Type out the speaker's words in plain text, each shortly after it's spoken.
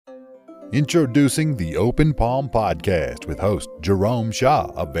Introducing the Open Palm Podcast with host Jerome Shaw,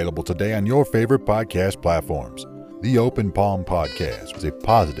 available today on your favorite podcast platforms. The Open Palm Podcast is a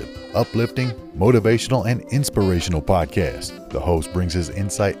positive, uplifting, motivational, and inspirational podcast. The host brings his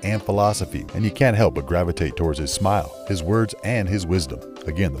insight and philosophy, and you can't help but gravitate towards his smile, his words, and his wisdom.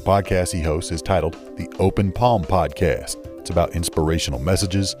 Again, the podcast he hosts is titled The Open Palm Podcast. It's about inspirational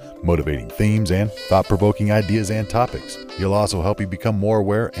messages, motivating themes, and thought-provoking ideas and topics. He'll also help you become more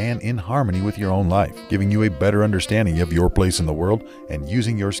aware and in harmony with your own life, giving you a better understanding of your place in the world and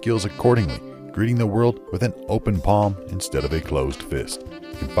using your skills accordingly, greeting the world with an open palm instead of a closed fist.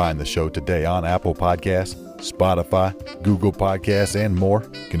 You can find the show today on Apple Podcasts, Spotify, Google Podcasts, and more.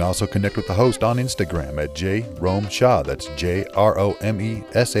 You can also connect with the host on Instagram at JRomeShaw. That's JROMESHAW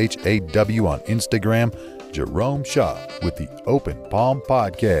on Instagram. Jerome Shaw with the Open Palm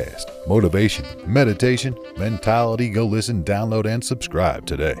Podcast. Motivation, meditation, mentality. Go listen, download, and subscribe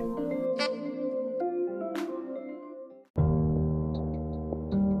today.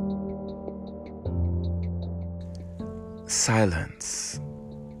 Silence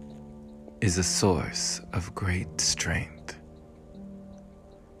is a source of great strength.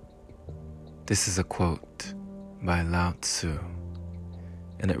 This is a quote by Lao Tzu,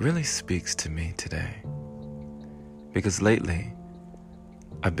 and it really speaks to me today. Because lately,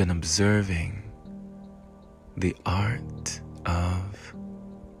 I've been observing the art of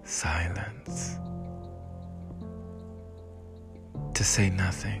silence. To say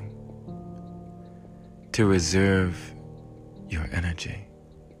nothing. To reserve your energy.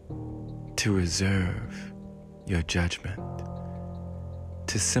 To reserve your judgment.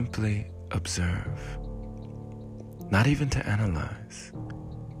 To simply observe. Not even to analyze,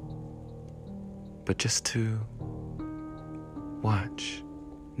 but just to watch,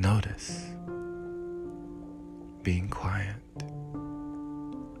 notice, being quiet,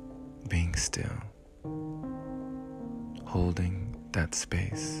 being still, holding that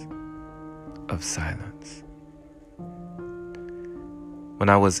space of silence. When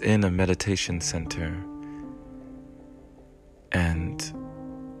I was in a meditation center and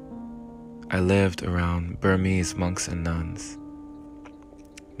I lived around Burmese monks and nuns,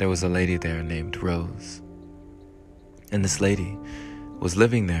 there was a lady there named Rose. And this lady was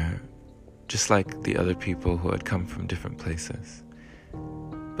living there just like the other people who had come from different places.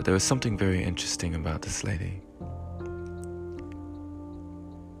 But there was something very interesting about this lady.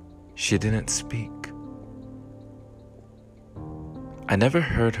 She didn't speak. I never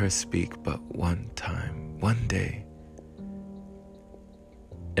heard her speak but one time, one day.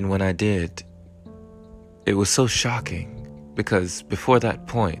 And when I did, it was so shocking because before that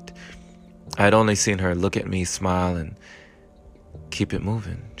point, I had only seen her look at me, smile, and keep it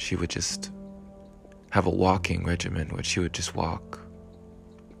moving. She would just have a walking regimen where she would just walk.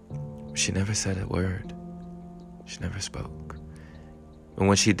 She never said a word. She never spoke. And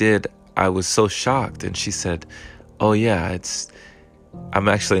when she did, I was so shocked. And she said, "Oh yeah, I'm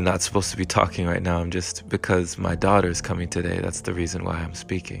actually not supposed to be talking right now. I'm just, because my daughter's coming today, that's the reason why I'm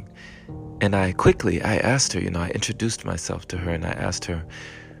speaking." And I asked her, I introduced myself to her and I asked her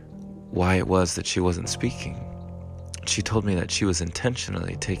why it was that she wasn't speaking. She told me that she was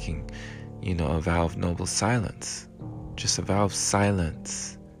intentionally taking, a vow of noble silence. Just a vow of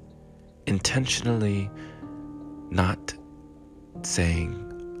silence. Intentionally not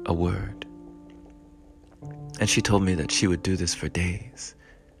saying a word. And she told me that she would do this for days.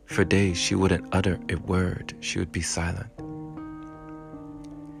 For days she wouldn't utter a word. She would be silent.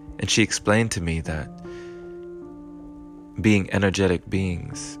 And she explained to me that being energetic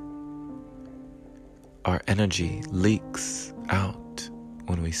beings, our energy leaks out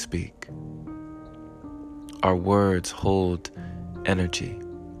when we speak. Our words hold energy.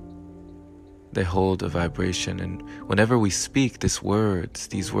 They hold a vibration, and whenever we speak these words,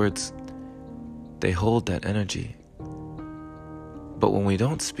 they hold that energy. But when we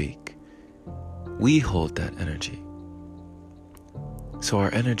don't speak, we hold that energy. So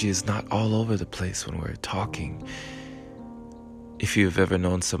our energy is not all over the place when we're talking. If you've ever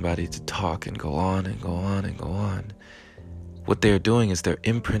known somebody to talk and go on and go on and go on, what they're doing is they're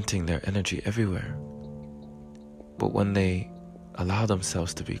imprinting their energy everywhere. But when they allow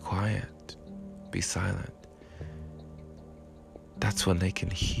themselves to be quiet, be silent, that's when they can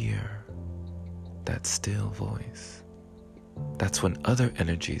hear that still voice. That's when other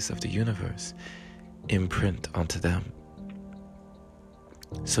energies of the universe imprint onto them.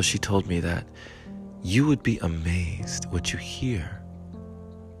 So she told me that you would be amazed what you hear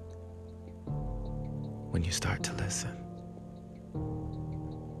when you start to listen.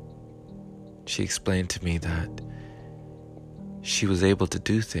 She explained to me that she was able to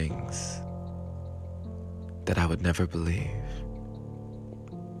do things that I would never believe.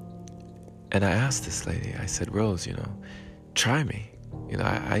 And I asked this lady, I said, Rose, try me.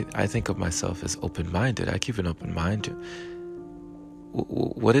 I think of myself as open-minded. I keep an open mind.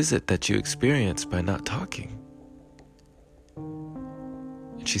 What is it that you experience by not talking?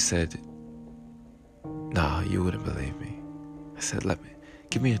 And she said, no, you wouldn't believe me. I said,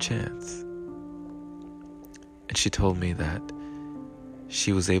 give me a chance. And she told me that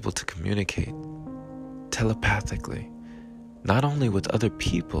she was able to communicate telepathically, not only with other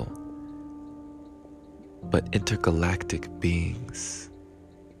people, but intergalactic beings.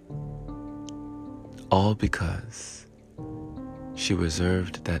 All because she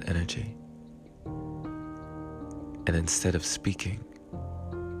reserved that energy. And instead of speaking,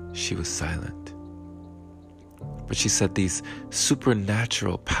 she was silent. But she said these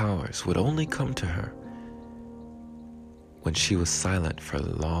supernatural powers would only come to her when she was silent for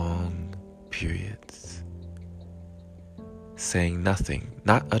long periods, saying nothing,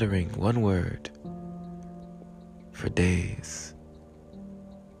 not uttering one word for days.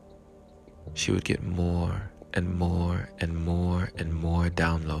 She would get more and more and more and more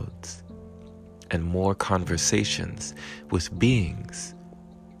downloads and more conversations with beings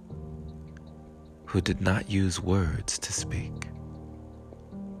who did not use words to speak.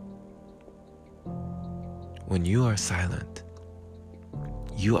 When you are silent,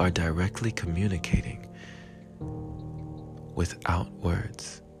 you are directly communicating without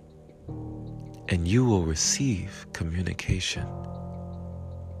words, and you will receive communication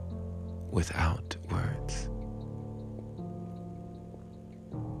without words.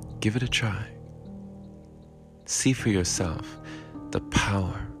 Give it a try. See for yourself the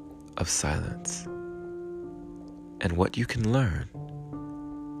power of silence and what you can learn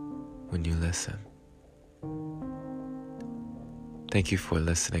when you listen. Thank you for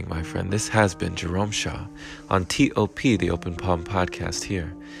listening, my friend. This has been Jerome Shaw on TOP, the Open Palm Podcast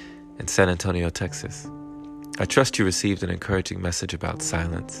here in San Antonio, Texas. I trust you received an encouraging message about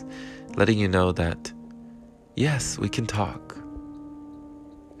silence, letting you know that, yes, we can talk.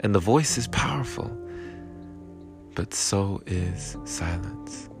 And the voice is powerful, but so is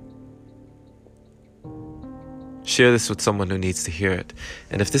silence. Share this with someone who needs to hear it.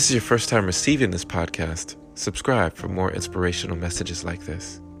 And if this is your first time receiving this podcast, subscribe for more inspirational messages like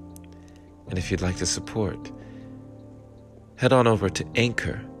this. And if you'd like to support, head on over to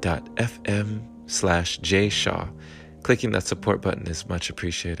anchor.fm/jshaw. Clicking that support button is much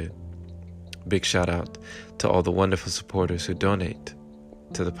appreciated. Big shout out to all the wonderful supporters who donate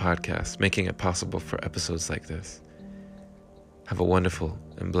to the podcast, making it possible for episodes like this. Have a wonderful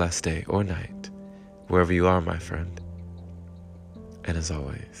and blessed day or night, wherever you are, my friend. And as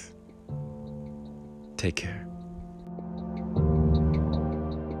always, take care.